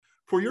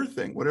for your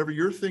thing, whatever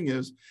your thing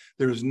is.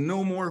 There is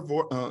no more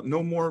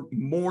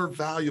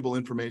valuable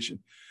information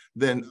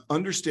than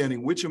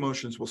understanding which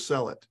emotions will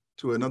sell it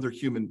to another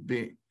human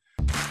being.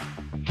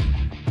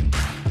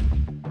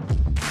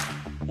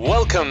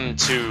 Welcome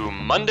to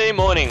Monday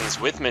Mornings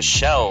with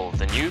Michelle,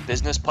 the new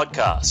business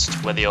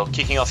podcast. Whether you're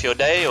kicking off your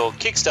day or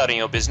kickstarting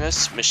your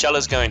business, Michelle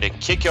is going to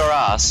kick your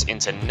ass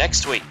into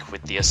next week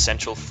with the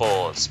essential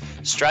fours: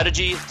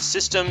 strategy,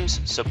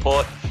 systems,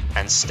 support,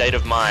 and state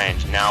of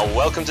mind. Now,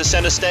 welcome to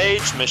center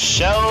stage,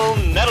 Michelle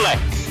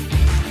Nedelec.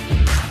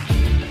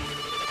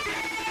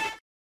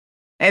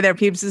 Hey there,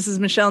 peeps. This is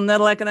Michelle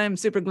Nedelec, and I'm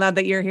super glad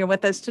that you're here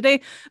with us today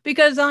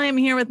because I am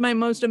here with my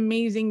most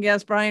amazing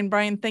guest, Brian.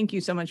 Brian, thank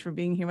you so much for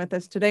being here with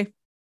us today.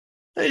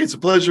 Hey, it's a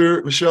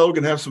pleasure, Michelle. We're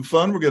going to have some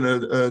fun. We're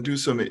going to do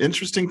some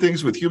interesting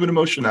things with human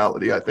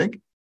emotionality, I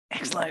think.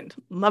 Excellent.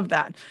 Love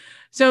that.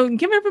 So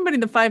give everybody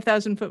the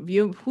 5,000-foot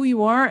view of who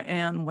you are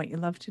and what you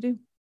love to do.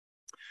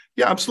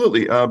 Yeah,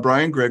 absolutely.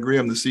 Brian Gregory.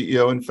 I'm the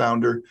CEO and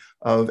founder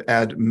of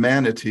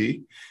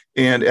Admanity.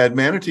 And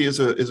Admanity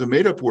is a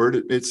made-up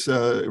word. It's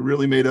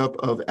really made up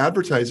of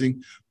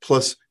advertising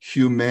plus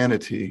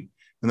humanity.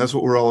 And that's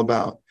what we're all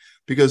about.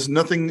 Because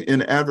nothing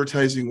in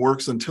advertising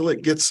works until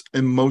it gets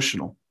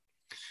emotional.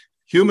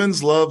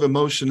 Humans love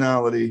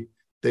emotionality.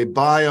 They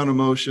buy on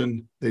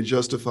emotion. They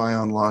justify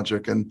on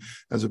logic. And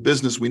as a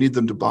business, we need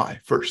them to buy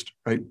first,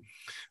 right?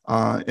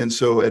 And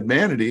so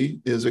Admanity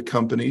is a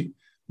company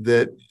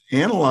that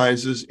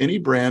analyzes any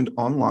brand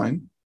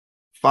online.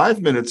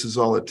 5 minutes is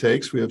all it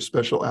takes. We have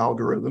special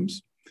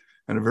algorithms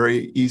and a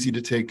very easy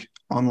to take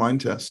online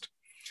test.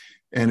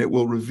 And it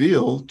will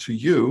reveal to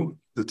you,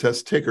 the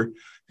test taker,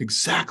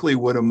 exactly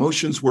what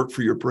emotions work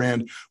for your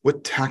brand,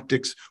 what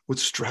tactics, what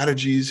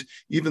strategies,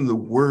 even the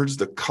words,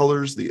 the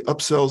colors, the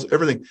upsells,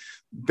 everything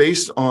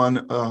based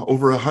on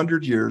over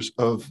 100 years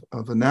of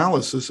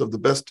analysis of the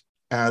best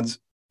ads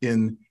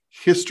in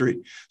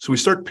history. So we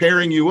start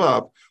pairing you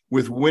up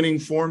with winning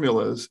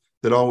formulas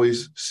that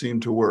always seem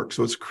to work.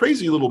 So it's a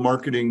crazy little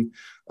marketing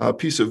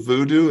piece of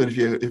voodoo. And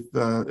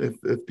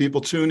if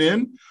people tune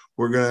in,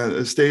 we're going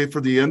to stay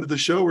for the end of the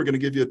show. We're going to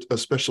give you a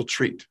special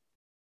treat.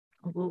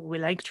 Ooh, we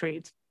like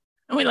treats.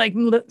 And we like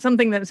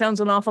something that sounds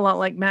an awful lot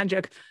like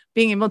magic,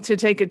 being able to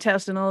take a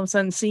test and all of a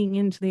sudden seeing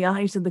into the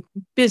eyes of the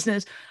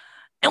business.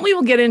 And we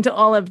will get into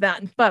all of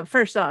that. But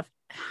first off,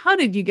 how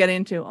did you get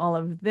into all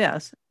of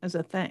this as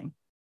a thing?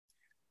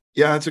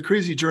 Yeah, it's a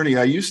crazy journey.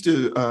 I used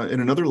to, in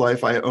another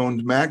life, I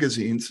owned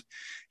magazines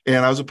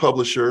and I was a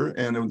publisher,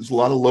 and there was a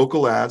lot of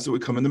local ads that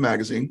would come in the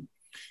magazine.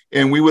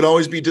 And we would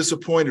always be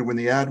disappointed when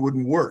the ad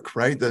wouldn't work,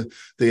 right?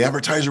 The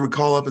advertiser would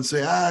call up and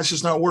say, it's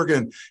just not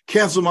working,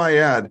 cancel my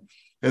ad.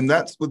 And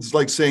that's what's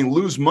like saying,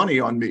 lose money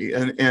on me.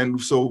 And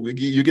so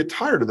you get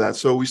tired of that.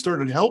 So we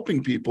started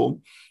helping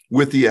people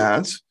with the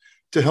ads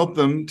to help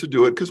them to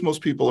do it, because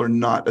most people are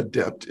not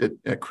adept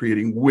at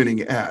creating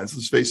winning ads.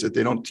 Let's face it,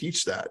 they don't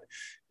teach that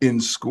in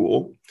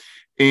school.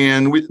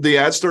 And the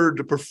ads started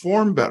to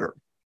perform better,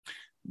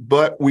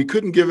 but we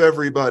couldn't give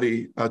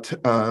everybody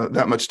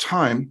that much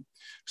time.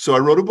 So I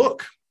wrote a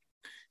book,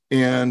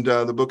 and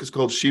the book is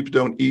called Sheep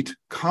Don't Eat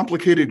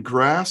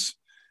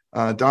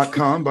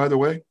ComplicatedGrass.com, by the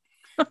way.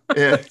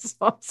 That's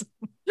awesome.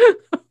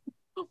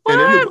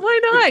 Why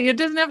not? It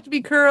doesn't have to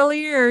be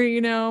curly or,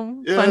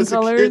 fun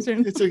colors.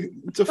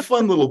 It's a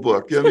fun little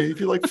book. I mean,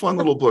 if you like fun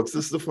little books,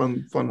 this is a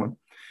fun one.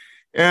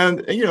 And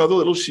the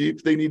little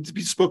sheep, they need to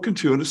be spoken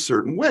to in a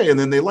certain way, and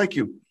then they like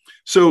you.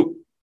 So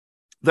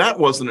that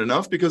wasn't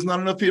enough, because not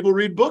enough people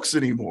read books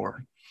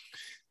anymore.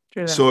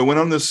 So I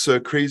went on this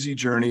crazy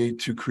journey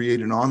to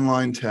create an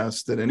online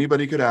test that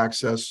anybody could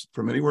access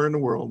from anywhere in the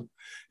world.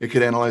 It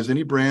could analyze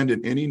any brand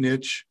in any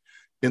niche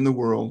in the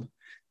world,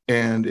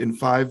 and in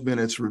 5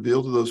 minutes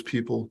reveal to those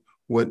people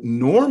what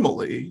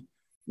normally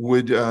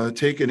would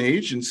take an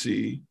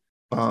agency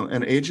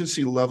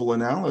level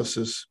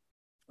analysis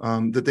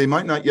that they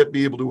might not yet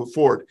be able to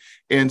afford.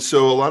 And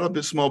so a lot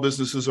of small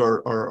businesses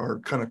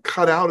are kind of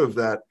cut out of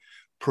that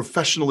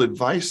professional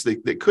advice they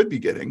could be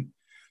getting,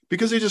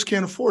 because they just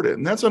can't afford it.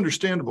 And that's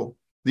understandable.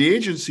 The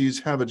agencies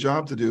have a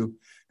job to do,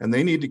 and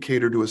they need to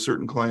cater to a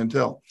certain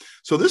clientele.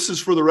 So this is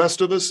for the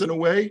rest of us in a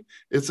way.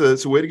 It's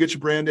a way to get your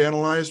brand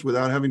analyzed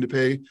without having to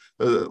pay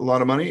a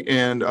lot of money,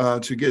 and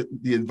to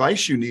get the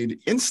advice you need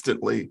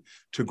instantly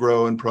to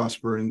grow and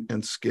prosper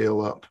and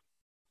scale up.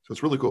 So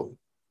it's really cool.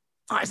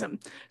 Awesome.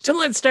 So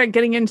let's start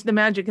getting into the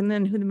magic and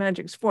then who the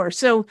magic's for.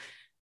 So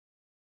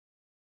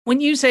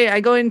when you say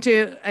I go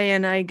into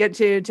and I get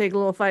to take a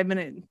little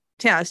 5-minute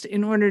test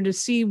in order to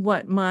see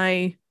what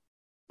my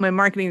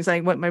marketing is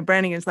like, what my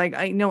branding is like,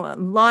 I know a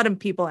lot of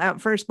people at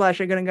first blush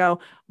are going to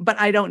go,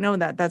 but I don't know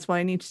that. That's why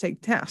I need to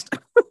take the test.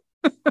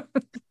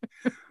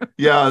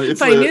 Yeah.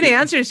 If I knew the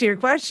answers to your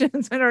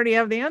questions, I'd already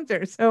have the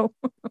answer. So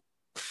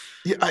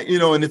yeah,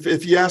 and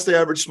if you ask the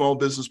average small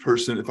business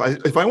person, if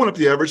I went up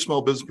to the average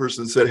small business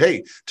person and said,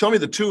 hey, tell me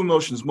the 2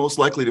 emotions most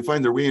likely to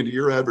find their way into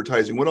your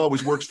advertising, what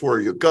always works for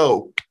you?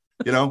 Go.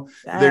 They'd be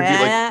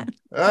like,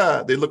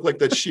 they look like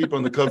that sheep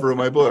on the cover of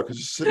my book. I was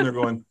just sitting there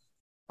going,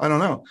 I don't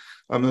know.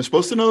 Am I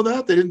supposed to know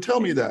that? They didn't tell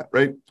me that,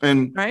 right?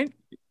 And right.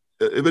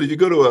 But if you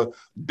go to a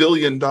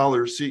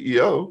billion-dollar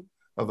CEO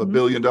of a Mhm.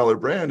 billion-dollar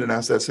brand and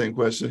ask that same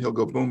question, he'll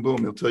go boom, boom.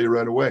 He'll tell you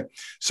right away.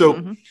 So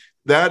Mhm.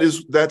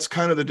 that's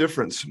kind of the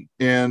difference.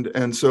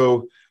 And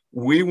so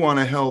we want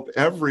to help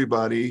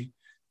everybody,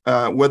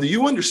 whether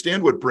you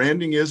understand what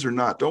branding is or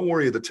not. Don't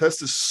worry, the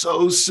test is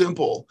so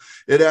simple.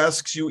 It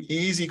asks you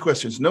easy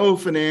questions, no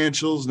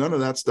financials, none of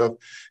that stuff.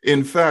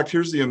 In fact,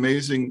 here's the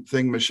amazing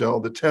thing, Michelle.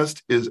 The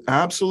test is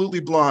absolutely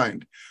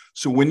blind.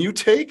 So when you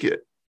take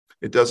it,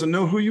 it doesn't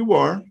know who you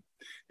are.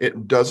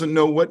 It doesn't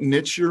know what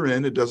niche you're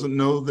in. It doesn't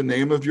know the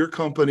name of your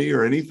company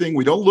or anything.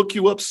 We don't look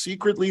you up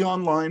secretly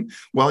online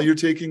while you're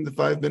taking the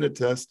 5-minute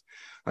test.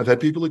 I've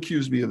had people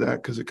accuse me of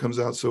that because it comes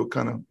out so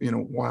kind of,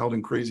 wild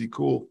and crazy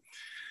cool.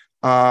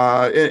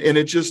 And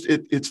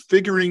it's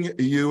figuring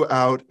you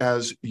out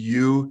as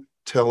you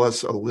tell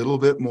us a little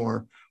bit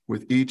more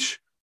with each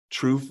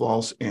true,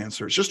 false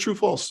answer. It's just true,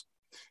 false.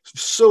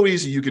 It's so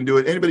easy. You can do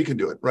it. Anybody can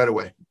do it right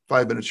away.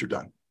 5 minutes, you're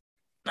done.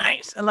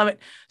 Nice. I love it.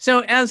 So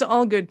as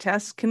all good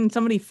tests, can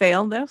somebody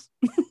fail this?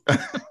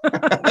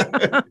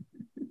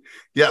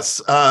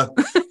 Yes.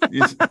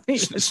 Yes,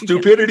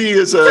 Stupidity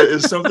is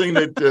something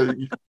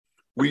that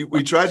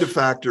we tried to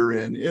factor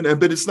in,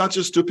 but it's not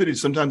just stupidity.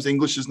 Sometimes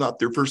English is not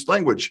their first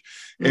language,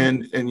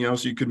 and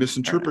so you could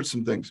misinterpret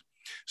some things.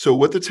 So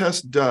what the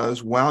test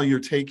does while you're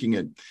taking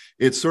it,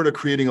 it's sort of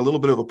creating a little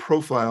bit of a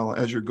profile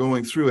as you're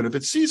going through. And if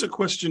it sees a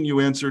question you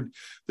answered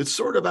that's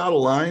sort of out of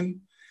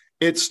line,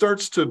 it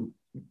starts to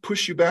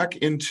push you back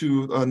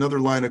into another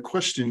line of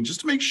questioning just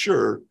to make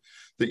sure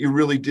that you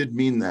really did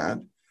mean that.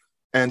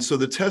 And so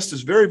the test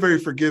is very, very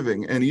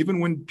forgiving. And even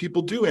when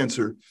people do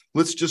answer,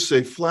 let's just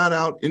say flat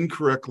out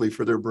incorrectly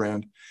for their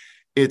brand,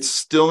 it's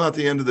still not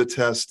the end of the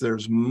test.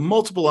 There's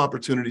multiple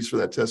opportunities for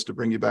that test to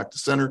bring you back to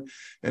center,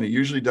 and it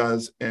usually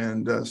does.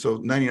 And so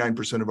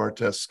 99% of our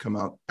tests come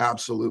out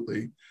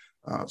absolutely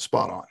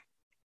spot on.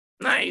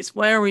 Nice.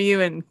 Where were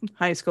you in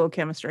high school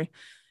chemistry?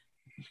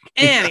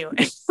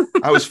 Anyway.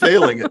 I was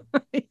failing it.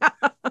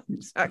 Yeah,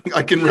 exactly.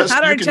 I can rest.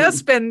 Had our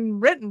test been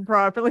written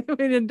properly,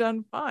 we'd have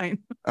done fine.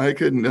 I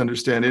couldn't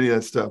understand any of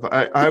that stuff.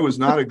 I was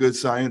not a good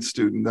science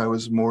student. I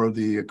was more of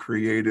the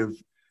creative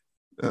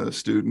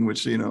student,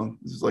 which,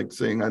 is like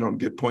saying I don't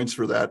get points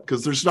for that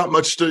because there's not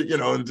much to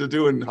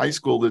do in high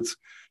school that's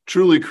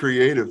truly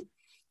creative.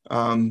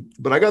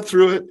 But I got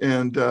through it,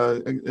 and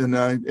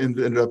I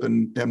ended up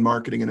in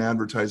marketing and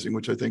advertising,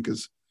 which I think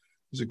is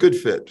a good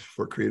fit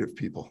for creative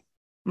people.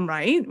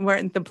 Right.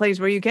 Where the place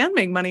where you can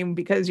make money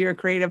because you're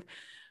creative.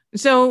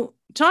 So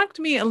talk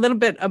to me a little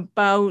bit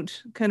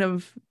about kind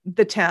of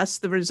the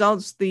test, the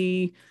results,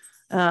 the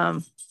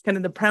kind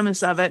of the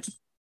premise of it.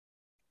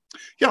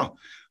 Yeah.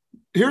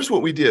 Here's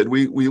what we did.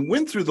 We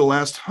went through the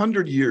last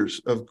 100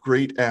 years of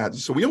great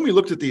ads. So we only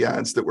looked at the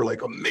ads that were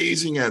like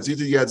amazing ads.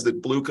 These are the ads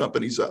that blew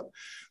companies up.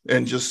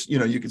 And just,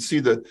 you could see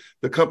the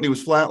company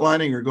was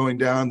flatlining or going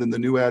down, then the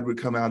new ad would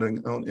come out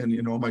and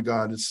oh my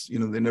God, it's,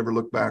 they never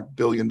look back,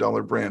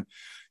 billion-dollar brand.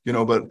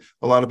 But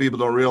a lot of people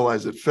don't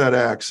realize that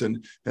FedEx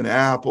and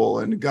Apple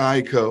and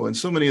Geico and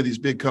so many of these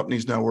big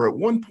companies now were at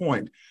one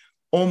point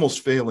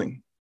almost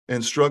failing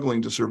and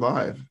struggling to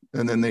survive.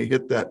 And then they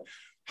hit that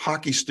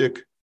hockey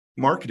stick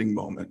marketing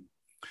moment.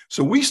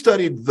 So we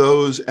studied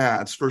those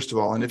ads, first of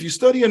all. And if you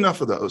study enough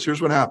of those,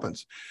 here's what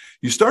happens.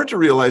 You start to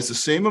realize the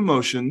same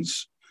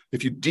emotions.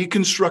 If you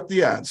deconstruct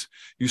the ads,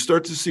 you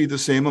start to see the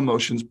same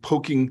emotions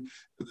poking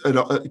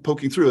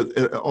through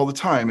it all the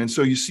time. And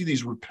so you see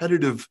these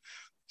repetitive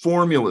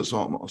formulas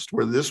almost,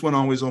 where this one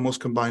always almost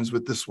combines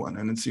with this one,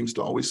 and it seems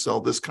to always sell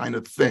this kind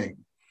of thing.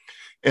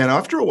 And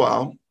after a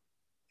while,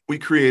 we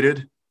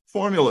created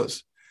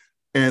formulas.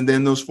 And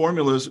then those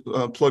formulas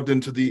plugged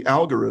into the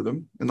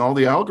algorithm. And all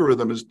the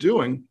algorithm is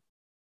doing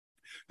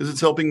is it's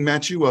helping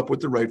match you up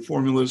with the right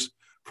formulas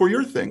for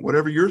your thing.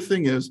 Whatever your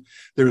thing is,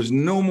 there is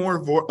no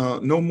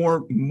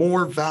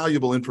more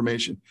valuable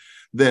information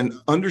than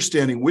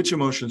understanding which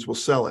emotions will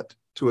sell it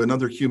to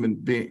another human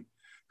being.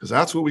 Because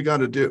that's what we got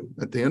to do.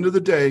 At the end of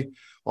the day,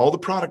 all the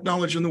product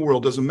knowledge in the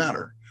world doesn't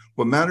matter.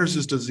 What matters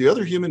is, does the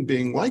other human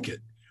being like it,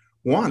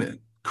 want it,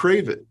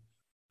 crave it,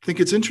 think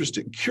it's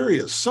interesting,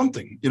 curious,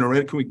 something,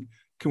 right?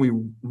 Can we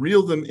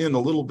reel them in a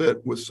little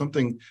bit with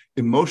something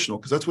emotional?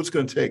 Because that's what it's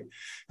going to take.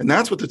 And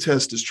that's what the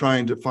test is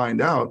trying to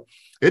find out.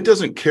 It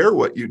doesn't care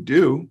what you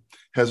do,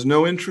 has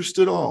no interest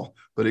at all,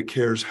 but it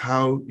cares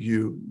how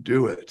you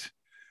do it.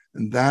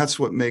 And that's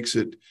what makes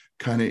it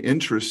kind of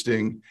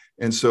interesting.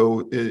 And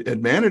so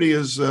Admanity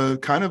is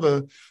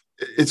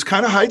it's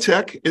kind of high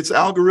tech, it's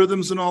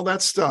algorithms and all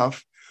that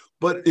stuff.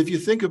 But if you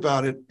think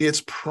about it,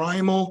 it's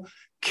primal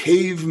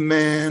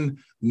caveman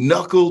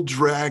knuckle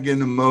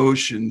dragon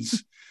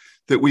emotions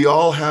that we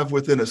all have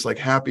within us, like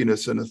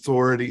happiness and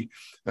authority,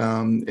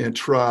 and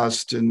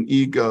trust and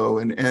ego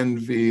and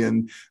envy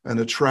and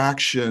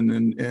attraction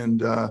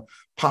and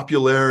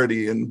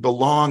popularity and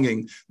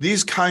belonging.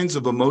 These kinds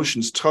of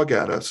emotions tug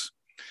at us.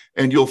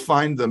 And you'll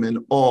find them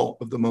in all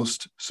of the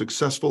most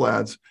successful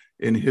ads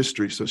in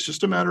history. So it's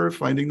just a matter of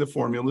finding the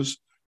formulas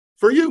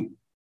for you.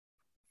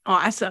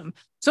 Awesome.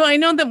 So I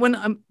know that when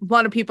a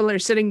lot of people are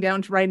sitting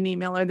down to write an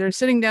email, or they're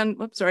sitting down,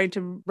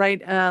 to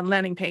write a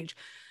landing page,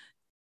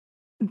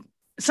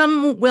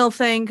 some will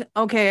think,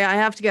 okay, I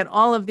have to get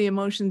all of the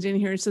emotions in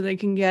here so they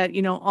can get,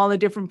 all the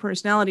different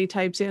personality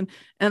types in.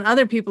 And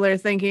other people are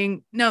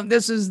thinking, no,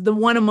 this is the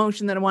one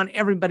emotion that I want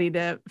everybody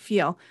to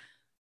feel.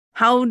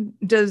 How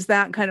does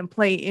that kind of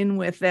play in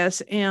with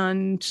this?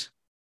 And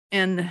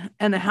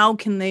how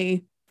can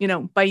they,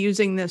 by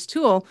using this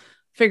tool,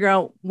 figure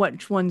out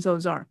which ones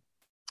those are?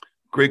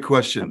 Great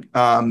question.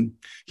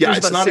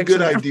 It's not a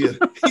good idea.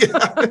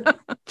 Yeah.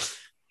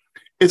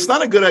 It's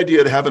not a good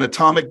idea to have an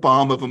atomic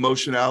bomb of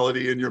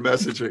emotionality in your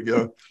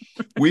messaging.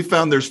 We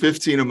found there's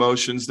 15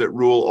 emotions that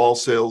rule all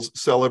sales,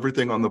 sell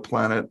everything on the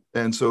planet.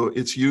 And so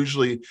it's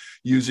usually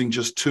using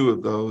just 2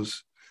 of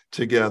those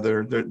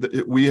together.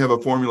 We have a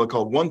formula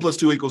called 1 +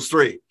 2 =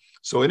 3.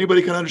 So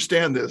anybody can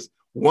understand this.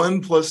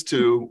 1 +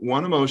 2,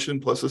 one emotion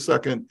plus a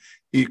second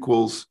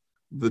equals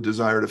the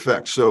desired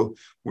effect. So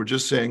we're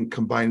just saying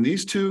combine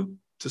these 2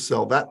 to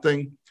sell that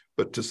thing.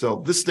 But to sell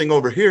this thing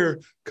over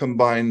here,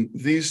 combine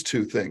these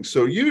 2 things.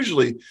 So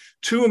usually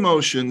 2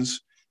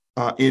 emotions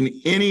in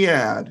any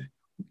ad,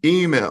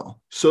 email,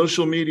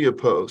 social media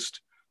post,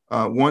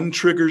 one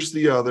triggers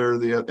the other,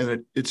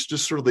 and it's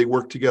just sort of, they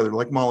work together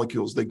like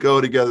molecules. They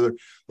go together,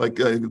 like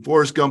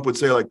Forrest Gump would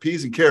say, like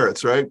peas and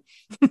carrots, right?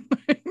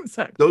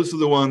 Exactly. Those are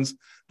the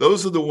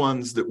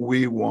ones that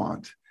we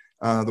want.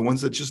 The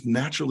ones that just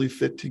naturally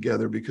fit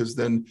together, because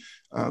then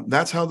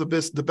that's how the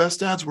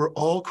best ads were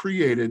all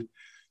created,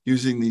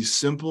 using these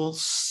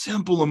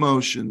simple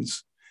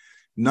emotions,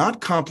 not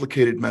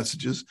complicated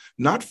messages,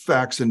 not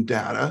facts and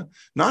data,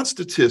 not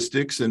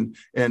statistics and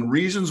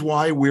reasons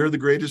why we're the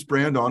greatest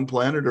brand on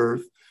planet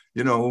Earth.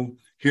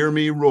 Hear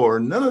me roar.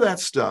 None of that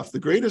stuff. The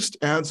greatest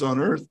ads on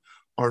earth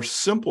are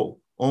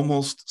simple,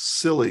 almost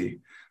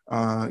silly,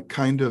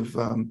 kind of,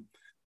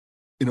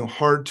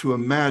 hard to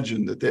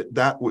imagine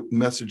that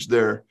message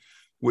there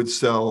would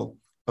sell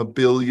 $1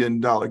 billion.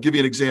 Give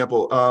you an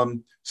example.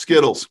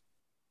 Skittles.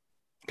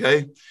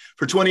 Okay.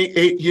 For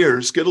 28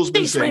 years, Skittles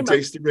been saying,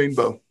 taste the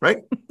rainbow,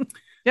 right?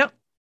 Yep.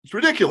 It's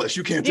ridiculous.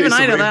 You can't taste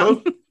the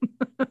rainbow.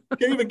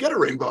 Can't even get a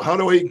rainbow. How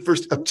do I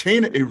first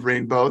obtain a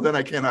rainbow? Then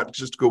I cannot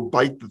just go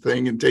bite the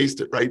thing and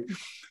taste it, right?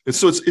 And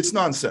so it's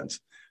nonsense.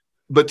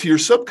 But to your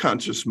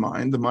subconscious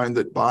mind, the mind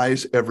that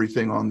buys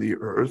everything on the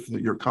earth,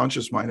 your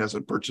conscious mind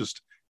hasn't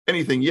purchased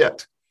anything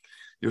yet.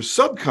 Your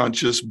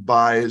subconscious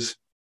buys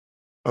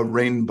a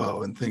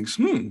rainbow and thinks,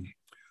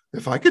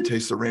 if I could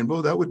taste the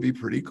rainbow, that would be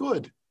pretty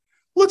good.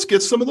 Let's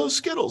get some of those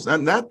Skittles.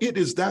 And it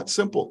is that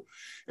simple.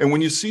 And when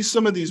you see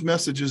some of these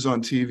messages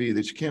on TV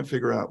that you can't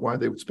figure out why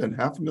they would spend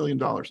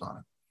 $500,000 on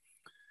it,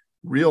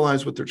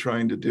 realize what they're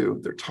trying to do.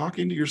 They're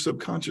talking to your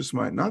subconscious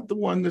mind, not the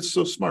one that's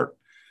so smart,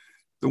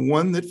 the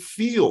one that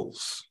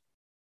feels.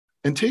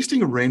 And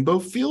tasting a rainbow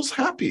feels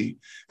happy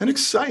and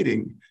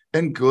exciting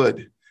and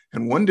good.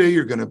 And one day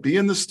you're going to be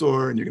in the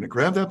store and you're going to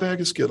grab that bag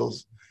of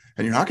Skittles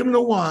and you're not going to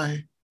know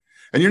why.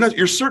 And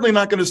you're certainly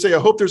not going to say, I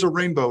hope there's a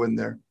rainbow in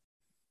there.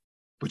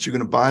 But you're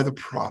going to buy the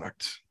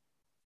product.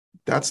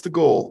 That's the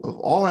goal of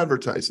all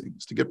advertising,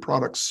 is to get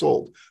products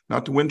sold,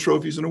 not to win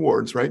trophies and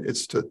awards, right?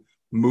 It's to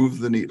move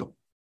the needle.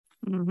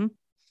 Mm-hmm.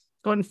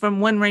 Going from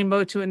one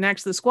rainbow to the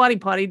next, the Squatty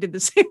Potty did the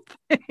same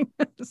thing.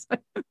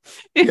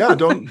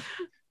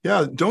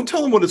 Don't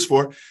tell them what it's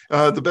for.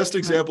 The best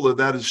example of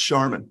that is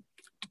Charmin.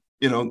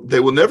 They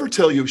will never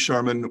tell you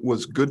Charmin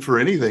was good for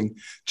anything.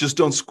 Just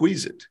don't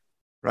squeeze it.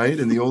 Right?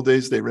 In the old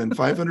days, they ran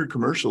 500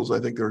 commercials,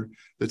 I think,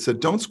 that said,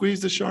 don't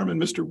squeeze the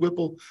Charmin. Mr.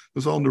 Whipple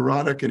was all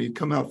neurotic and he'd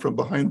come out from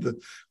behind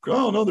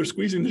oh, no, they're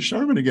squeezing the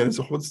Charmin again.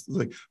 So it's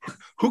like,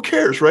 who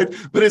cares, right?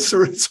 But it's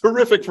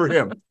horrific for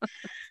him.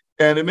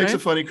 And it makes a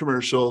funny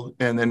commercial.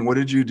 And then what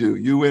did you do?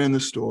 You went in the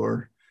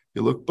store,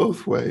 you looked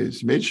both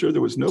ways, made sure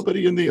there was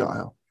nobody in the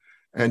aisle,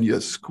 and you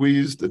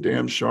squeezed the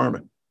damn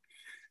Charmin.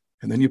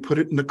 And then you put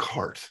it in the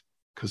cart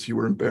because you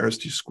were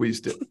embarrassed you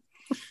squeezed it.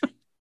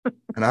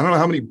 And I don't know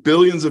how many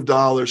billions of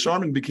dollars.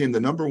 Charmin became the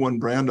 #1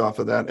 brand off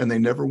of that, and they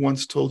never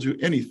once told you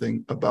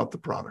anything about the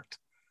product.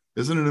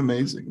 Isn't it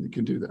amazing you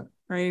can do that?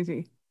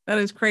 Crazy. That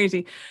is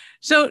crazy.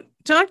 So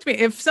talk to me.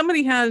 If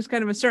somebody has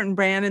kind of a certain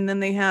brand and then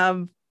they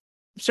have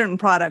certain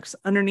products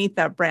underneath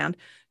that brand,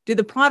 do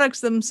the products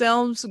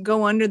themselves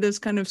go under this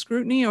kind of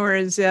scrutiny, or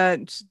is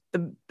it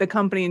the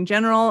company in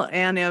general?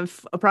 And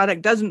if a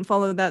product doesn't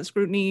follow that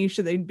scrutiny,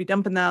 should they be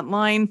dumping that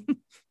line?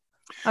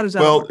 How does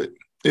that work?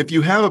 If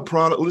you have a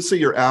product, let's say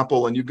you're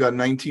Apple and you've got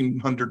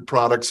 1,900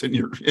 products in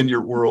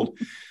your world,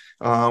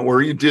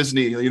 or you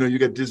Disney, you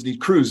got Disney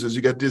cruises,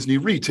 you got Disney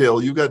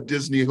retail, you got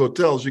Disney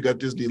hotels, you got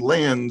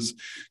Disneylands,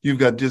 you've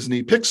got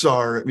Disney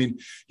Pixar. I mean,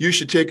 you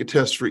should take a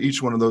test for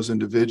each one of those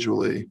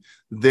individually.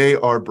 They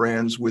are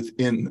brands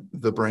within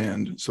the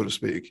brand, so to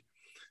speak.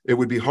 It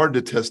would be hard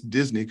to test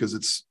Disney because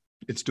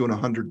it's doing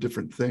 100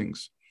 different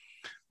things.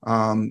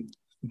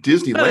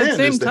 Disneyland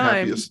is the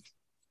happiest.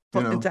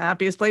 It's the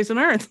happiest place on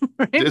earth,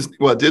 right?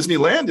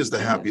 Disneyland is the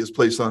happiest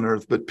place on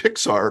earth, but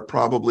Pixar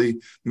probably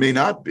may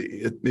not be.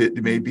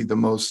 It may be the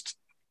most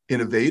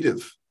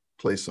innovative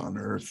place on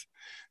earth.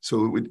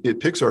 So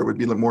Pixar would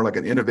be more like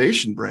an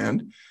innovation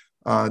brand.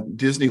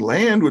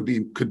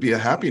 Disneyland could be a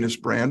happiness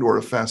brand or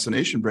a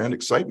fascination brand,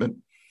 excitement.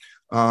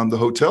 The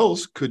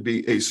hotels could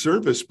be a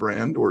service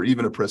brand or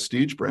even a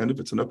prestige brand if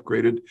it's an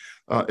upgraded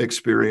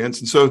experience.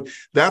 And so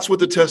that's what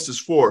the test is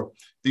for.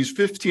 These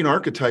 15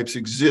 archetypes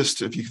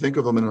exist if you think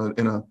of them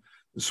in a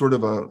sort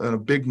of a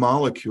big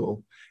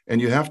molecule, and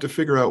you have to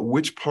figure out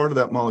which part of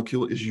that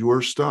molecule is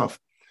your stuff.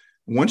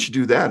 Once you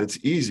do that, it's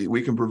easy.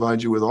 We can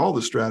provide you with all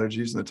the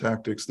strategies and the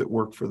tactics that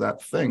work for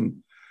that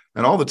thing.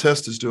 And all the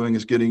test is doing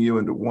is getting you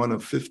into one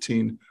of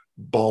 15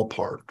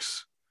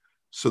 ballparks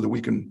so that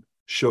we can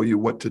show you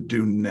what to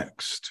do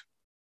next.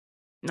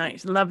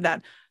 Nice. Love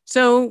that.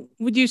 So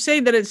would you say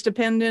that it's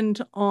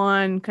dependent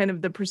on kind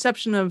of the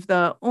perception of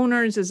the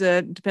owners? Is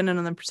it dependent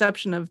on the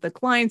perception of the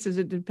clients? Is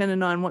it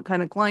dependent on what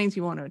kind of clients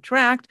you want to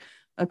attract?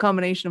 A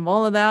combination of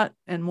all of that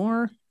and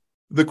more?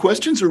 The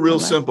questions are real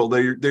simple.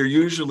 They're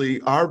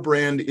usually, our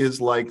brand is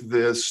like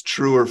this,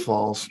 true or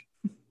false.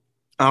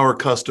 Our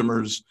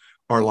customers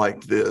are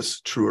like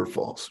this, true or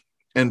false.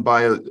 And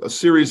by a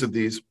series of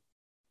these,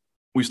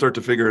 we start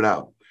to figure it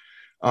out.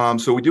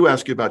 So we do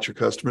ask you about your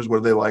customers. What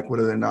do they like? What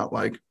do they not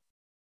like?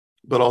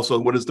 But also,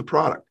 what is the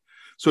product?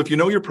 So if you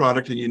know your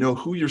product and you know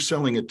who you're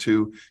selling it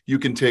to, you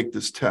can take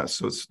this test.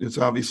 So it's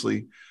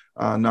obviously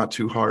not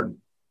too hard.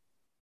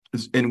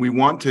 And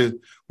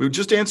you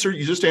just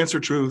answer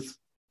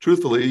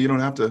truthfully. You don't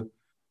have to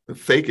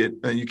fake it.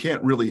 You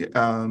can't really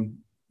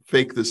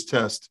fake this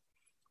test.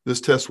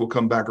 This test will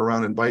come back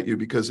around and bite you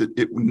because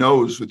it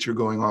knows that you're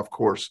going off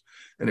course,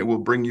 and it will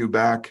bring you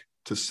back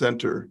to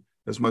center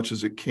as much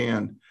as it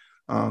can.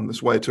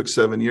 That's why it took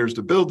 7 years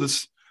to build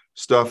this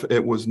stuff.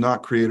 It was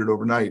not created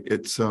overnight.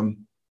 It's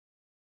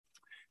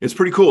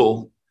pretty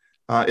cool.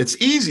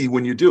 It's easy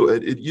when you do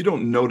it. You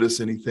don't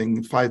notice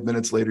anything. 5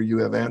 minutes later, you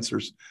have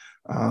answers.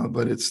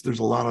 But there's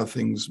a lot of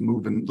things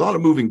moving, a lot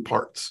of moving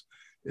parts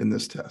in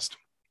this test.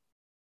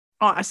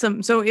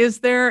 Awesome. So is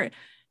there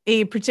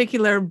a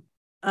particular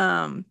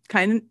kind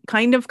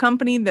of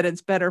company that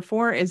it's better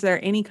for? Is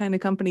there any kind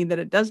of company that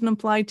it doesn't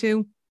apply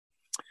to?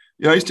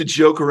 Yeah, I used to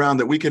joke around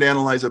that we could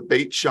analyze a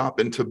bait shop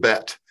in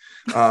Tibet,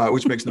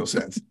 which makes no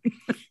sense.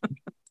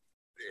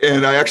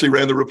 And I actually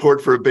ran the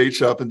report for a bait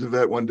shop in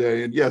Tibet one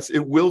day. And yes, it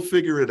will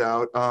figure it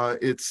out.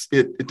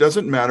 It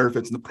doesn't matter if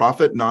it's the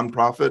profit,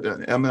 nonprofit,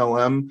 an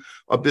MLM,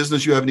 a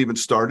business you haven't even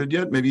started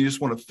yet. Maybe you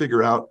just want to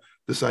figure out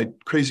this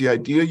crazy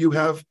idea you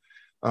have.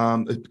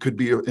 It could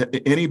be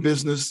any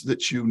business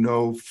that you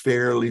know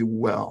fairly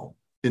well,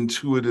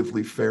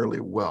 intuitively fairly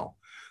well.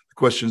 The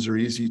questions are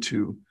easy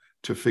to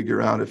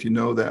figure out if you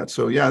know that.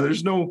 So yeah,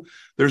 there's no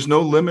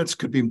limits.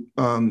 Could be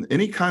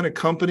any kind of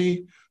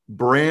company,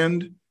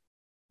 brand.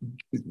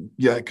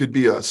 Yeah, it could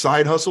be a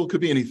side hustle,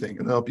 could be anything.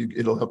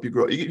 It'll help you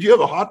grow. If you have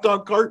a hot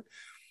dog cart,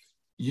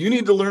 you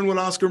need to learn what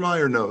Oscar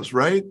Mayer knows,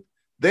 right?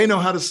 They know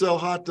how to sell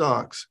hot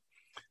dogs.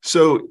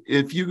 So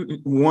if you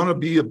want to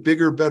be a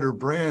bigger, better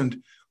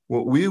brand,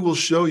 what we will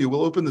show you,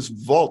 we'll open this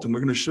vault and we're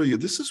going to show you,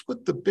 this is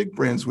what the big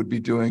brands would be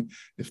doing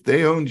if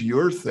they owned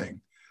your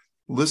thing.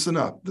 Listen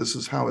up. This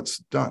is how it's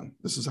done.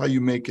 This is how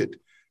you make it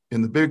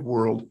in the big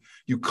world.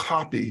 You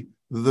copy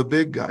the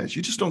big guys.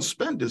 You just don't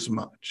spend as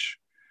much.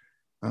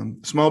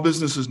 Small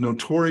businesses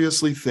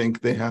notoriously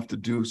think they have to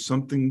do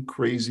something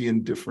crazy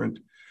and different.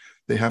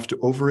 They have to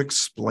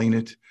over-explain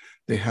it.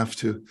 They have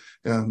to,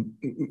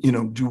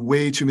 do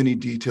way too many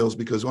details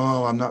because,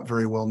 I'm not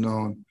very well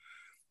known.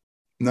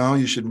 No,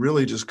 you should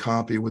really just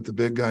copy what the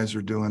big guys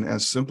are doing.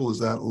 As simple as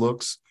that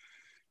looks,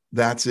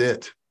 that's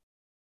it.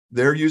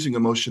 They're using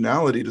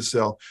emotionality to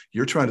sell.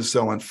 You're trying to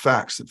sell on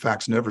facts, that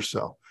facts never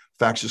sell.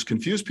 Facts just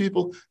confuse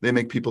people. They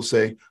make people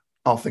say,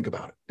 I'll think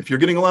about it. If you're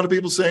getting a lot of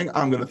people saying,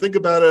 I'm going to think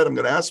about it, I'm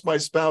going to ask my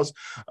spouse,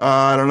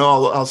 I don't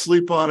know, I'll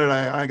sleep on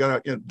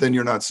it, then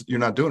you're not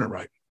doing it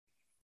right.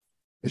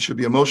 It should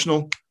be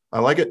emotional. I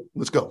like it.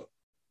 Let's go.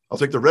 I'll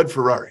take the red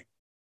Ferrari,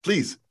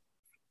 please.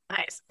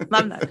 Nice.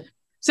 Love that.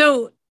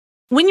 So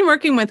when you're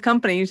working with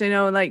companies,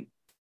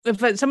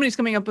 if somebody's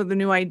coming up with a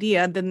new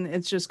idea, then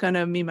it's just kind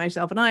of me,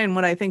 myself, and I, and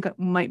what I think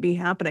might be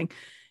happening.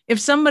 If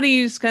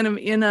somebody's kind of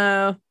in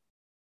a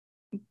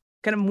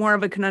kind of more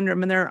of a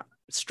conundrum and they're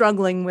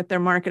struggling with their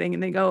marketing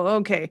and they go,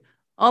 okay,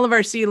 all of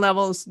our C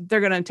levels,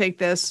 they're going to take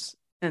this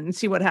and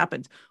see what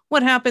happens.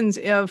 What happens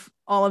if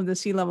all of the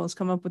C levels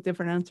come up with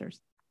different answers?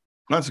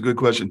 That's a good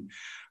question.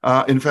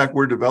 In fact,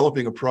 we're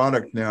developing a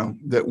product now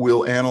that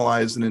will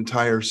analyze an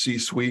entire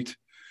C-suite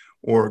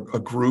or a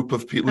group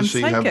of people. I'm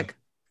psychic.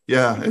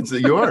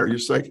 You're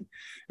psychic.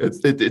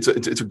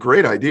 It's a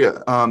great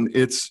idea.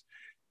 It's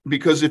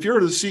because if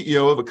you're the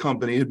CEO of a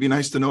company, it'd be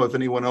nice to know if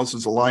anyone else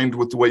is aligned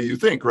with the way you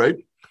think, right?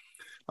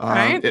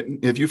 Right.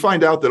 If you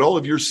find out that all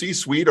of your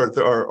C-suite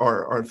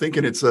are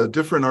thinking it's a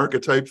different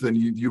archetype than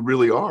you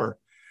really are,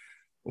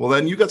 well,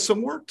 then you got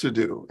some work to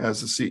do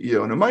as a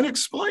CEO, and it might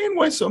explain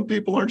why some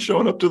people aren't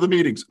showing up to the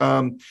meetings.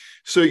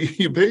 So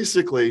you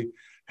basically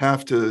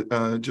have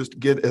to just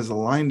get as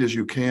aligned as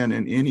you can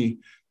in any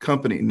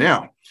company.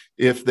 Now,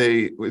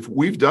 if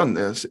we've done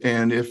this,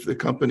 and if the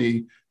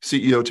company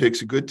CEO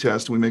takes a good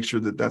test, we make sure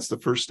that that's the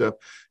first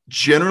step.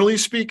 Generally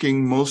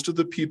speaking, most of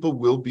the people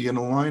will be in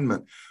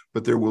alignment,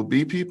 but there will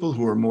be people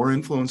who are more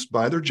influenced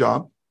by their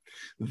job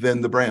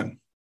than the brand,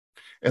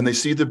 and they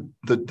see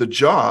the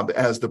job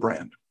as the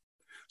brand.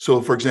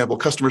 So, for example,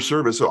 customer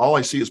service. So all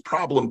I see is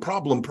problem,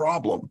 problem,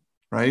 problem.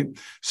 Right?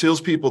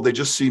 Salespeople, they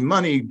just see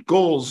money,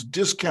 goals,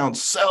 discounts,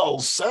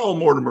 sell,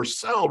 Mortimer,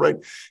 sell, right?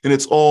 And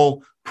it's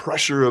all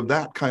pressure of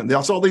that kind.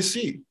 That's all they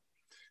see.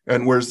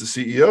 And whereas the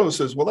CEO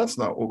says, well, that's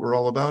not what we're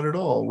all about at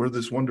all. We're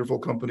this wonderful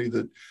company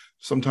that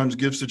sometimes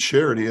gives to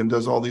charity and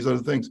does all these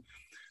other things.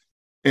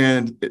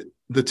 And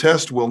the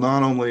test will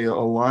not only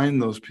align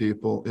those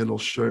people, it'll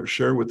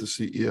share with the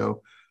CEO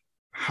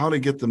how to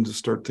get them to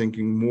start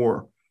thinking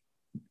more,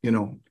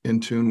 in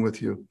tune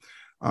with you.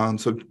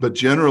 But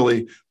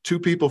generally, two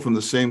people from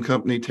the same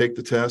company take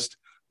the test.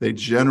 They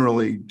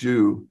generally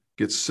do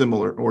get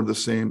similar or the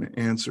same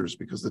answers,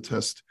 because the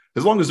test,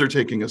 as long as they're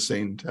taking a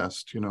sane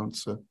test,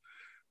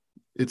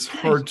 it's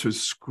hard to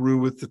screw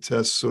with the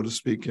test, so to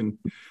speak, and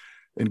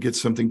get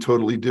something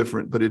totally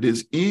different. But it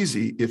is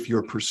easy if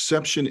your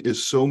perception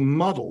is so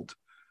muddled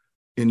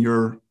in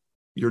your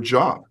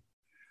job.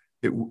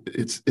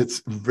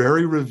 It's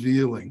very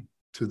revealing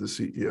to the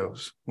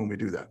CEOs when we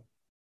do that.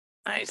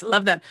 Nice.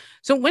 Love that.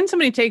 So when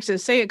somebody takes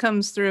this, say it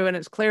comes through and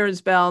it's clear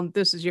as bell,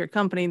 this is your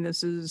company,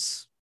 this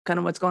is kind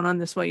of what's going on,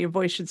 this is what your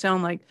voice should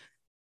sound like.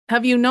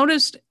 Have you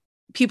noticed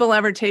people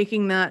ever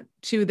taking that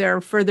to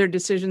their further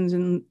decisions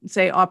in,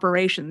 say,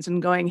 operations,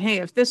 and going, hey,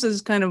 if this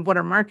is kind of what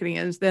our marketing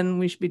is, then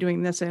we should be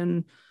doing this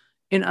in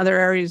other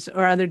areas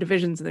or other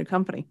divisions of the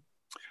company?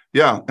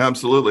 Yeah,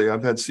 absolutely.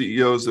 I've had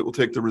CEOs that will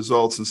take the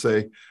results and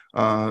say,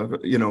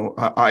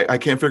 I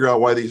can't figure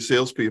out why these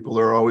salespeople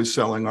are always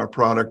selling our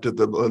product at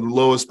the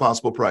lowest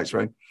possible price,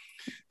 right?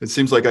 It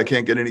seems like I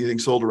can't get anything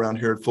sold around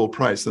here at full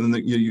price. And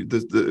then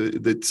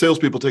the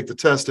salespeople take the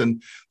test,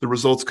 and the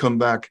results come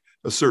back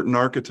a certain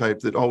archetype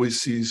that always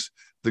sees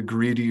the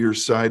greedier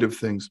side of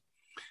things.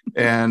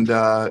 And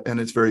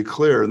it's very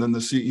clear. And then the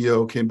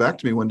CEO came back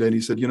to me one day and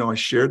he said, I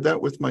shared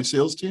that with my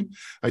sales team.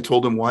 I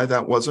told them why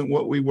that wasn't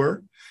what we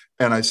were.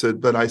 And I said,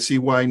 but I see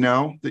why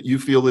now that you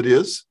feel it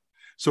is.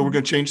 So we're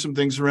going to change some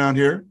things around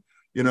here,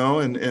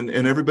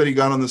 and everybody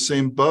got on the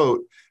same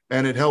boat,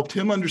 and it helped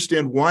him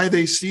understand why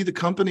they see the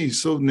company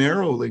so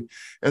narrowly.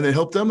 And it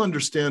helped them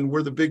understand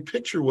where the big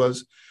picture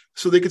was,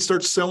 so they could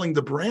start selling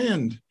the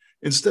brand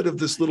instead of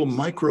this little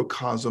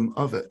microcosm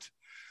of it.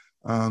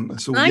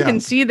 I can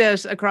see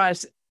this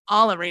across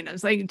all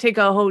arenas. Like, take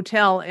a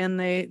hotel and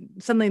they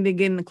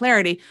gain the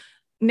clarity.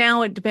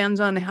 Now it depends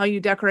on how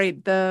you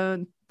decorate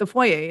the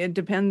foyer. It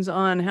depends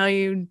on how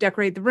you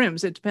decorate the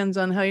rooms. It depends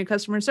on how your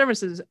customer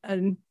services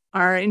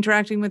are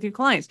interacting with your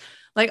clients.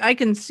 Like, I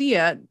can see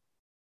it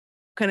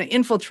kind of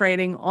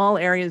infiltrating all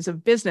areas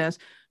of business,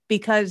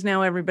 because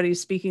now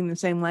everybody's speaking the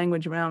same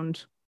language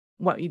around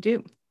what you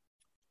do.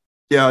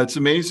 Yeah, it's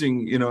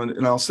amazing,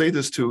 and I'll say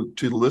this to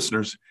the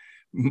listeners.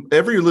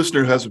 Every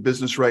listener who has a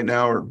business right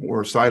now,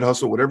 or a side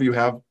hustle, whatever you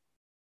have,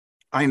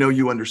 I know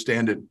you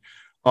understand it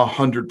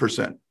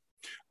 100%.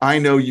 I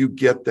know you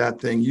get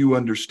that thing. You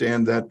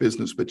understand that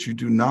business, but you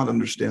do not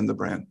understand the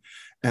brand.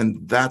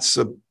 And that's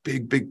a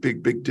big, big,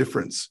 big, big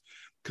difference,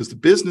 because the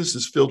business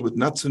is filled with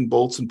nuts and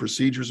bolts and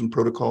procedures and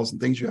protocols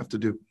and things you have to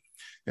do,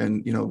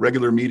 and,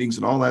 regular meetings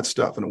and all that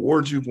stuff, and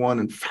awards you've won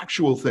and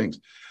factual things.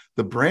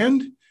 The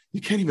brand, you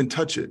can't even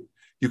touch it.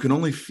 You can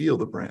only feel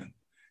the brand.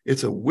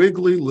 It's a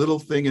wiggly little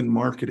thing in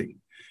marketing.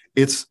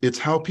 It's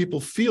how people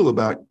feel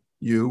about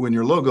you when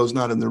your logo's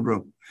not in their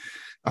room.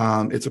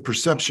 It's a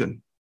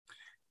perception.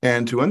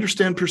 And to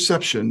understand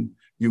perception,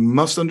 you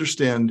must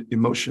understand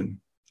emotion,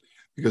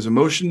 because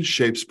emotion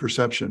shapes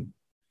perception.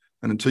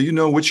 And until you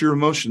know what your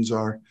emotions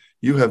are,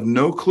 you have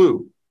no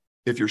clue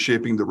if you're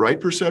shaping the right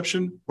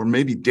perception, or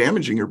maybe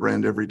damaging your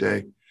brand every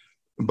day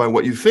by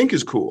what you think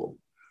is cool,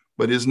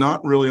 but is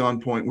not really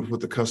on point with what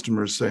the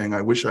customer is saying.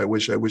 I wish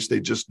they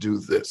just do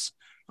this.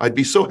 I'd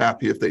be so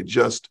happy if they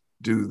just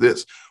do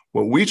this.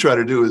 What we try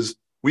to do is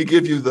we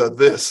give you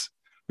this.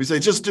 We say,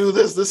 just do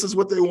this. This is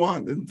what they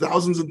want. And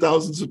thousands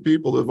of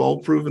people have all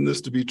proven this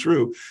to be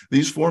true.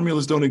 These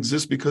formulas don't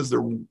exist because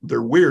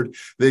they're weird.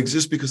 They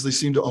exist because they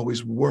seem to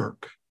always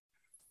work.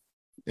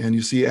 And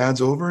you see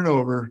ads over and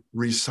over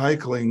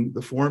recycling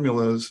the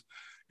formulas.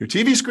 Your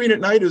TV screen at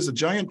night is a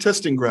giant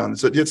testing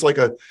ground. It's like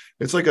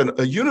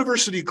a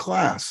university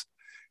class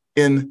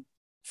in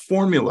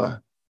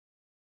formula.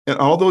 And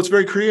although it's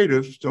very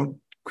creative,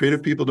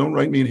 creative people don't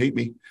write me and hate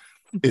me.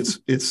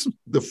 It's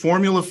the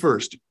formula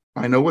first.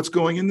 I know what's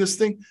going in this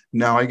thing.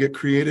 Now I get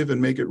creative and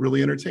make it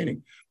really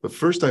entertaining. But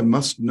first, I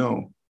must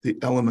know the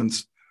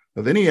elements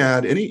of any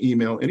ad, any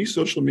email, any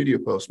social media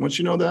post. Once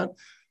you know that,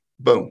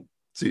 boom,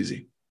 it's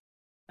easy.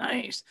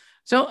 Nice.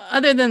 So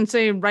other than,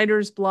 say,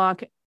 writer's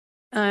block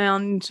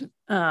and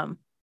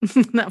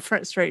that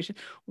frustration,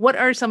 what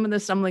are some of the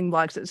stumbling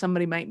blocks that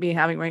somebody might be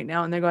having right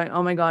now? And they're going,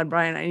 oh my God,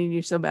 Brian, I need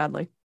you so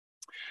badly.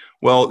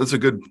 Well, that's a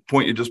good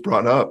point you just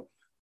brought up.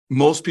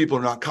 Most people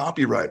are not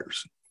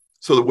copywriters.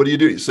 So what do?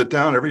 You sit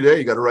down every day,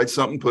 you got to write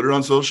something, put it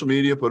on social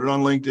media, put it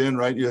on LinkedIn,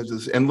 right? You have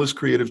this endless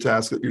creative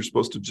task that you're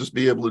supposed to just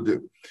be able to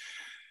do.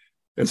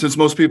 And since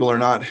most people are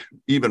not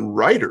even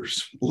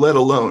writers, let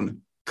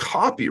alone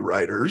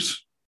copywriters,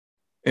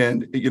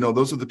 and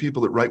those are the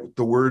people that write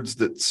the words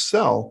that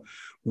sell,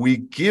 we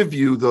give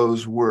you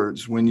those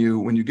words. When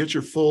you get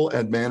your full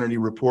Admanity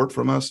report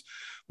from us,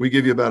 we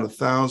give you about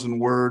 1,000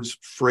 words,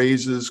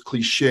 phrases,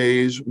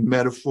 cliches,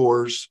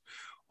 metaphors,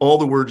 all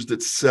the words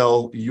that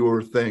sell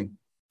your thing.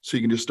 So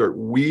you can just start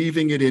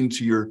weaving it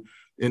into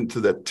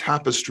that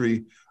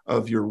tapestry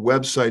of your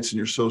websites and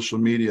your social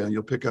media, and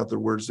you'll pick out the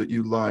words that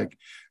you like.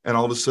 And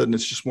all of a sudden,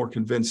 it's just more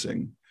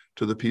convincing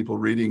to the people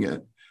reading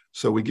it.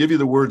 So we give you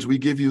the words, we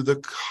give you the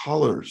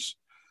colors,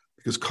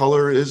 because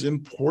color is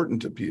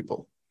important to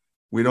people.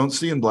 We don't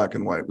see in black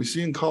and white, we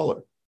see in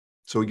color.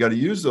 So we got to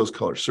use those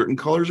colors. Certain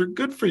colors are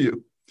good for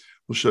you.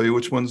 We'll show you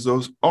which ones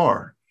those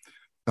are.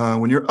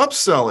 When you're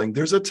upselling,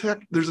 there's a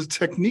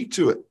technique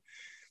to it.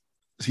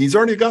 He's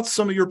already got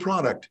some of your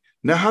product.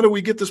 Now, how do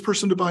we get this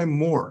person to buy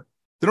more?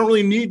 They don't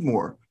really need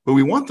more, but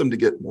we want them to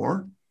get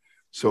more.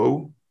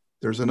 So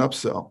there's an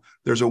upsell.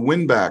 There's a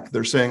win back.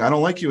 They're saying, I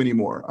don't like you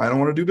anymore. I don't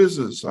want to do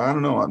business. I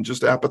don't know. I'm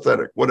just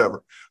apathetic,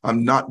 whatever.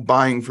 I'm not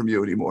buying from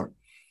you anymore.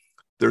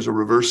 There's a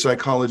reverse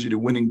psychology to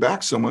winning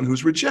back someone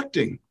who's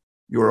rejecting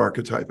your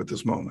archetype at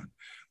this moment.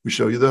 We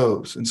show you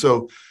those. And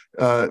so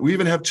we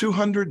even have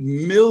 200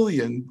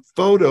 million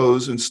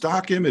photos and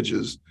stock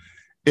images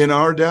in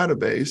our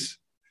database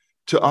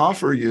to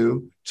offer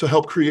you to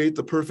help create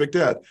the perfect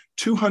ad.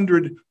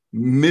 200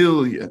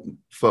 million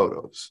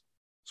photos.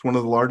 It's one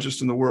of the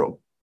largest in the world.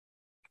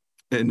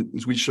 And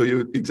we show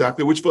you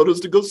exactly which photos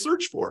to go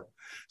search for.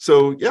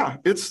 So yeah,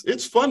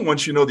 it's fun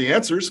once you know the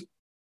answers.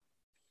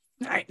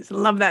 Nice.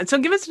 Love that. So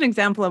give us an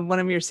example of one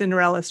of your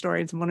Cinderella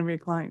stories and one of your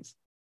clients.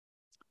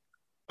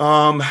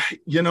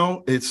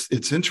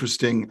 It's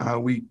interesting.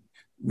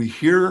 We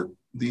hear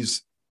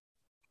these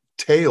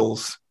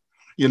tales,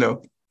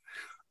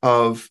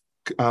 of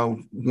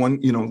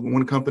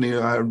one company.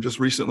 I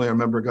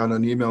remember got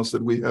an email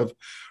said we have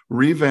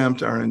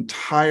revamped our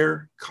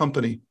entire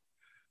company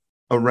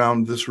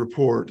around this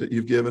report that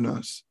you've given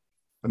us.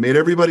 I made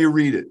everybody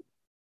read it.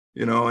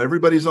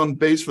 Everybody's on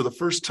base for the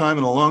first time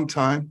in a long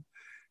time,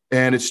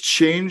 and it's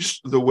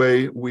changed the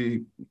way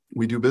we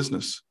do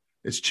business.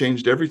 It's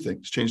changed everything.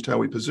 It's changed how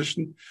we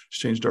position. It's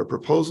changed our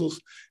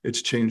proposals.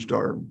 It's changed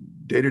our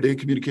day-to-day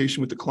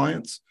communication with the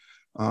clients.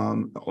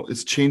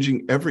 It's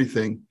changing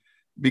everything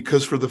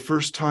because for the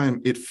first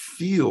time, it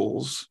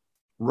feels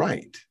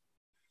right.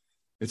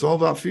 It's all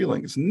about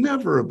feeling. It's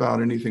never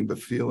about anything but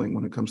feeling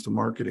when it comes to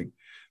marketing.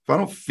 If I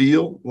don't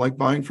feel like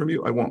buying from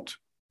you, I won't.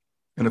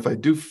 And if I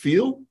do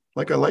feel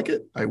like I like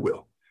it, I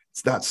will.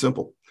 It's that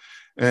simple.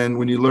 And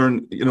when you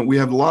learn, we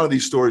have a lot of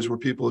these stories where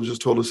people have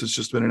just told us it's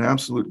just been an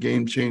absolute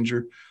game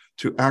changer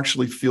to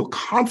actually feel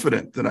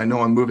confident that I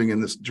know I'm moving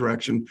in this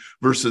direction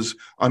versus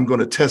I'm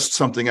going to test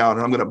something out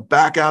and I'm going to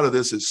back out of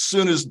this as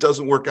soon as it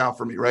doesn't work out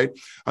for me, right?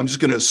 I'm just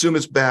going to assume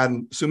it's bad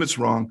and assume it's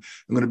wrong.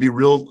 I'm going to be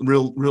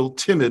real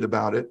timid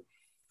about it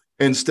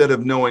instead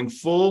of knowing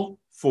full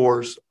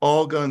force,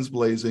 all guns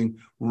blazing,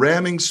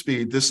 ramming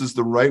speed. This is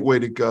the right way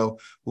to go.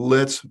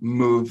 Let's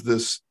move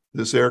this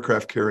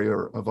aircraft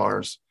carrier of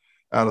ours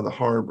out of the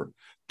harbor.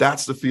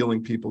 That's the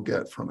feeling people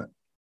get from it.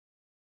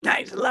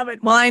 Nice. Love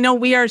it. Well, I know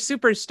we are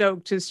super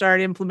stoked to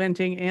start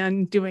implementing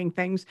and doing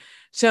things.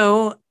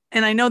 So,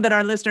 and I know that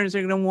our listeners are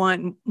going to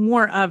want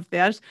more of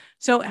this.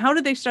 So how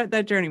do they start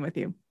that journey with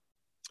you?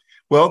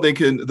 Well,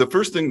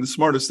 the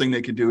smartest thing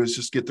they can do is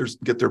just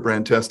get their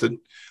brand tested.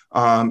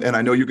 And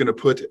I know you're going to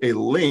put a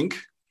link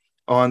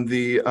on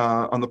the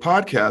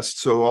podcast.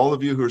 So all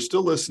of you who are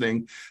still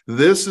listening,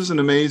 this is an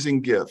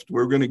amazing gift.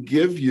 We're going to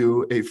give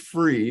you a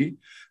free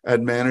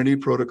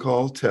Admanity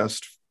protocol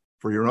test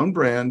for your own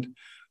brand.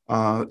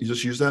 You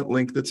just use that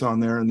link that's on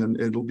there, and then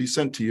it'll be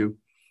sent to you.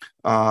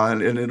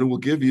 And it will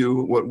give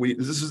you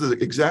this is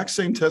the exact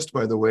same test,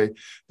 by the way,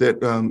 that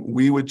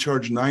we would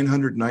charge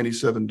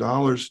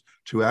 $997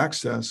 to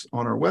access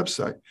on our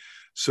website.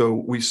 So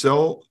we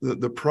sell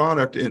the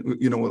product in,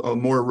 a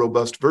more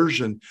robust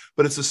version,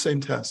 but it's the same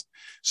test.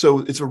 So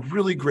it's a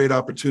really great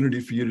opportunity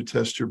for you to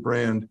test your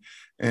brand.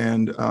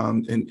 And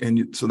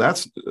so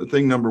that's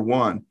thing number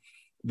one.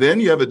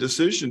 Then you have a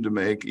decision to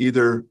make.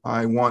 Either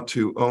I want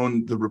to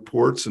own the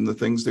reports and the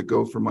things that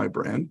go for my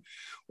brand,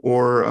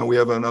 or we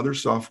have another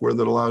software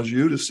that allows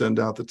you to send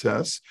out the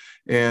tests.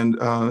 And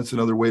it's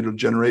another way to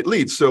generate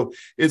leads. So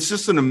it's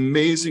just an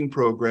amazing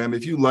program.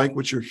 If you like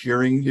what you're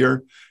hearing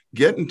here,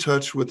 get in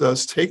touch with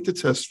us, take the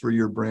test for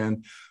your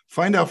brand,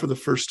 find out for the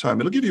first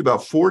time. It'll give you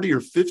about 40 or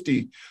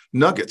 50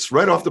 nuggets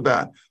right off the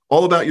bat,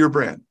 all about your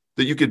brand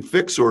that you can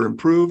fix or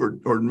improve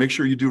or make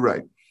sure you do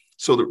right.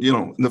 So that,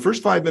 in the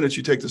first 5 minutes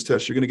you take this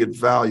test, you're going to get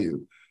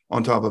value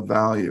on top of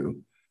value,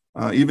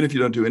 even if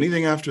you don't do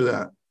anything after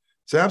that.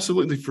 It's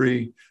absolutely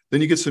free. Then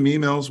you get some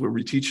emails where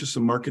we teach you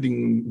some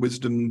marketing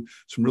wisdom,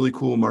 some really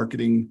cool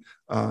marketing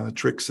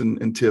tricks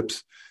and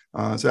tips.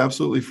 It's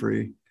absolutely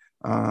free.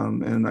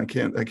 And I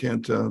can't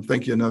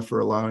thank you enough for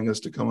allowing us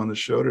to come on the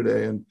show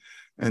today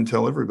and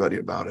tell everybody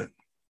about it.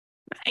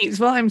 Nice.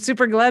 Well, I'm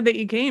super glad that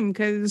you came,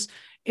 because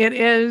it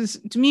is,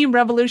 to me,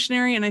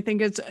 revolutionary. And I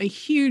think it's a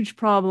huge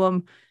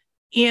problem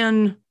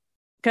in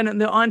kind of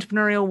the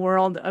entrepreneurial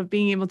world of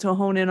being able to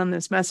hone in on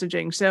this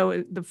messaging.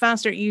 So the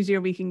faster,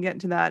 easier we can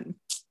get to that,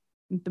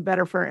 the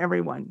better for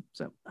everyone.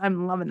 So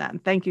I'm loving that.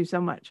 And thank you so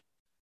much.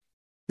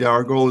 Yeah,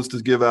 our goal is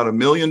to give out 1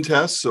 million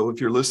tests. So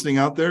if you're listening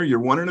out there, you're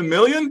 1 in a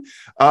million.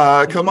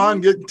 Come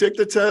on, take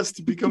the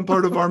test, become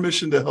part of our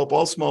mission to help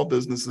all small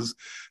businesses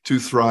to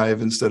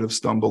thrive instead of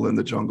stumble in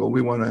the jungle.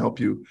 We want to help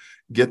you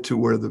get to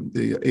where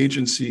the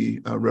agency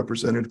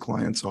represented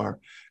clients are.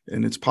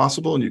 And it's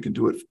possible, and you can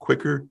do it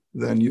quicker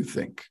than you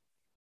think.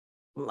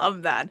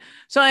 Love that.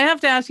 So I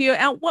have to ask you,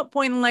 at what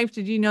point in life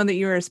did you know that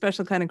you were a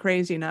special kind of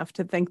crazy enough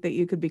to think that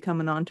you could become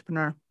an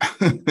entrepreneur?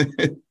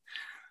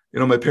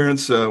 My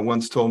parents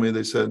once told me,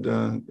 they said,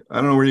 I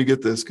don't know where you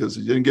get this, because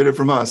you didn't get it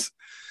from us.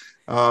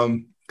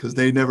 Because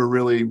they never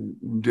really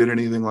did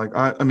anything like,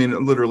 I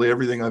mean, literally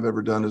everything I've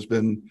ever done has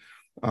been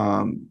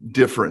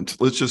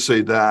different. Let's just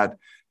say that.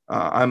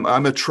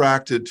 I'm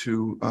attracted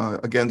to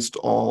against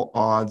all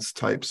odds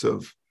types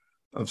of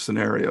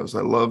scenarios.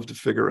 I love to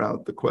figure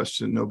out the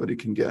question nobody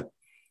can get.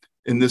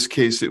 In this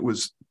case, it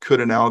was,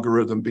 could an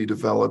algorithm be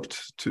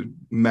developed to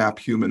map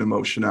human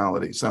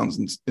emotionality?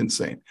 Sounds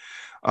insane.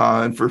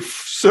 And for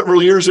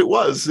several years, it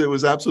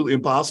was absolutely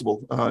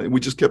impossible. We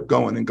just kept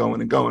going and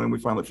going and going, and we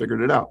finally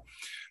figured it out.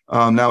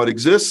 Now it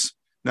exists.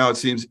 Now it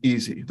seems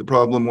easy. The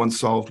problem, once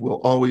solved, will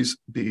always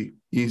be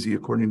easy,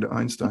 according to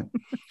Einstein.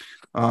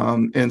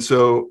 And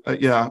so,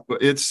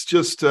 it's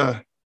just,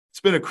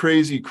 it's been a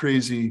crazy,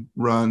 crazy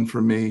run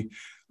for me.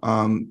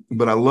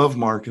 But I love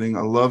marketing.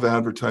 I love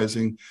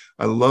advertising.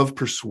 I love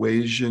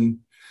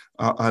persuasion.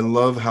 I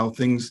love how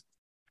things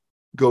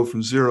go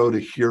from zero to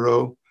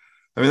hero.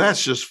 I mean,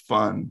 that's just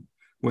fun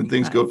when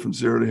things go from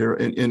zero to hero.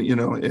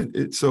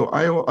 And so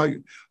I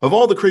of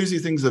all the crazy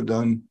things I've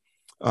done,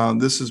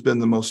 this has been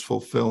the most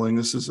fulfilling.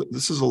 This is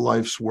a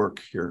life's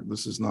work here.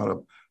 This is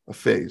not a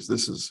phase.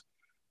 This is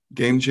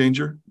game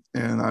changer.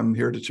 And I'm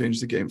here to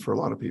change the game for a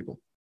lot of people.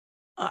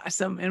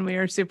 Awesome. And we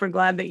are super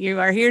glad that you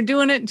are here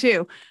doing it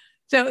too.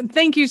 So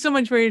thank you so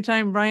much for your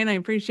time, Brian. I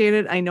appreciate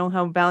it. I know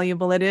how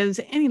valuable it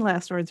is. Any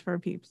last words for our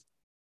peeps?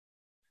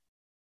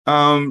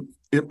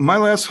 My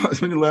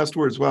last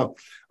words. Wow.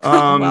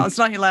 Well, it's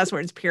not your last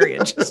words,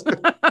 period.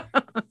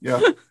 Yeah.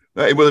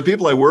 Well, the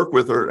people I work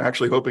with are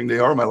actually hoping they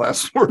are my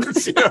last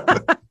words. Yeah.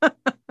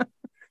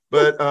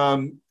 But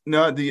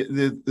no,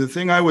 the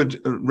thing I would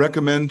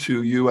recommend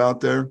to you out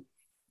there,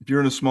 if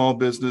you're in a small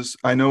business,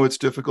 I know it's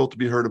difficult to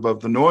be heard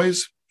above the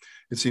noise.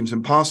 It seems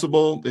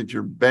impossible that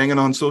you're banging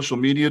on social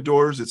media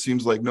doors. It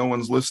seems like no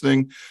one's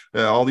listening.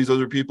 All these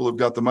other people have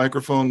got the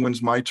microphone.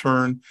 When's my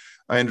turn?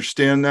 I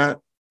understand that.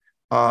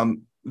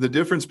 The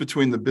difference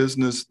between the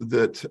business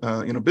that,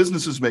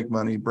 businesses make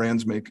money,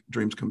 brands make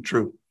dreams come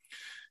true.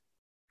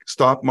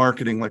 Stop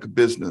marketing like a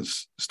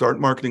business. Start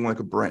marketing like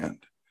a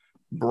brand.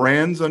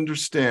 Brands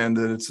understand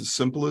that it's the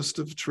simplest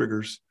of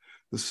triggers,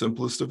 the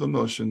simplest of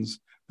emotions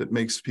that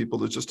makes people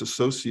to just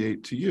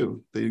associate to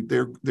you.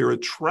 They're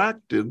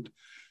attracted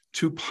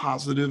to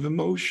positive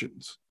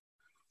emotions.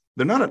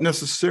 They're not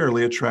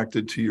necessarily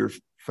attracted to your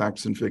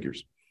facts and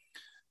figures.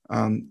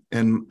 And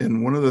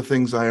one of the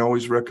things I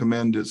always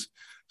recommend is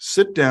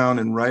sit down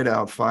and write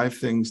out 5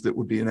 things that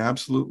would be an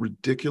absolute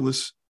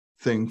ridiculous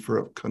thing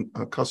for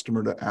a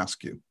customer to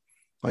ask you.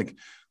 Like,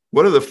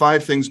 what are the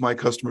 5 things my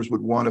customers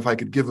would want if I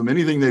could give them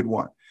anything they'd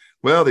want?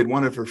 Well, they'd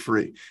want it for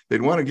free.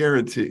 They'd want a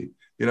guarantee.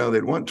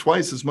 They'd want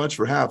twice as much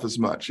for half as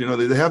much.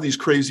 They have these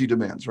crazy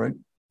demands, right?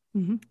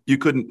 Mm-hmm. You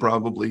couldn't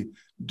probably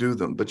do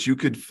them, but you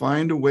could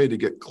find a way to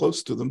get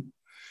close to them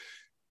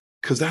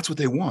because that's what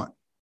they want.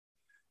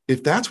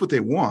 If that's what they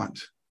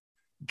want,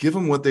 give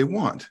them what they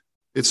want.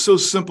 It's so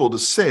simple to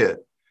say it.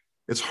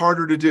 It's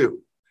harder to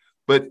do.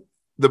 But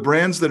the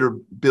brands that are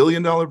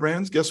billion-dollar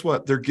brands, guess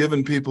what? They're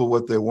giving people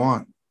what they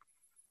want.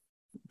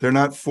 They're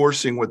not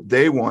forcing what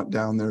they want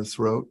down their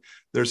throat.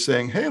 They're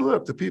saying, hey,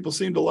 look, the people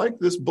seem to like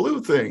this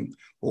blue thing.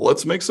 Well,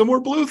 let's make some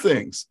more blue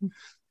things.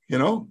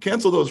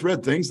 Cancel those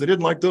red things. They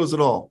didn't like those at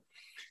all.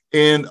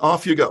 And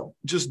off you go.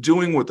 Just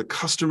doing what the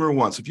customer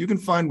wants. If you can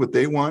find what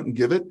they want and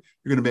give it,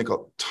 you're going to make a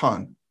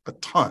ton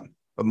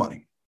of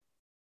money.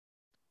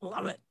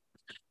 Love it.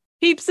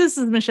 Peeps, this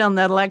is Michelle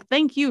Nedelec.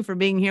 Thank you for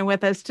being here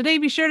with us today.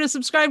 Be sure to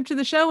subscribe to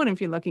the show. And if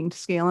you're looking to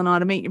scale and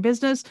automate your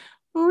business,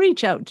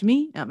 reach out to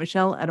me at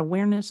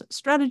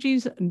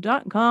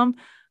michelle@awarenessstrategies.com.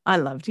 I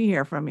love to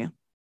hear from you.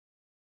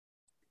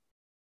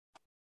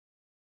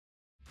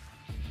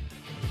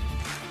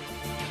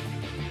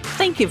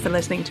 Thank you for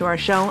listening to our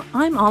show.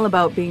 I'm all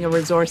about being a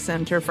resource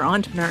center for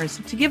entrepreneurs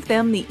to give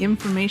them the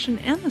information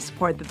and the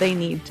support that they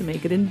need to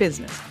make it in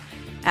business.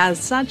 As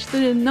such,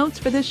 the notes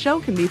for this show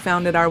can be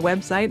found at our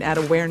website at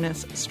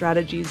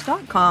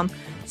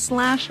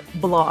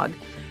awarenessstrategies.com/blog.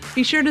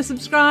 Be sure to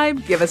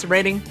subscribe, give us a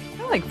rating.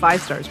 I like 5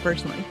 stars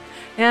personally,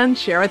 and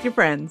share with your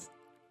friends.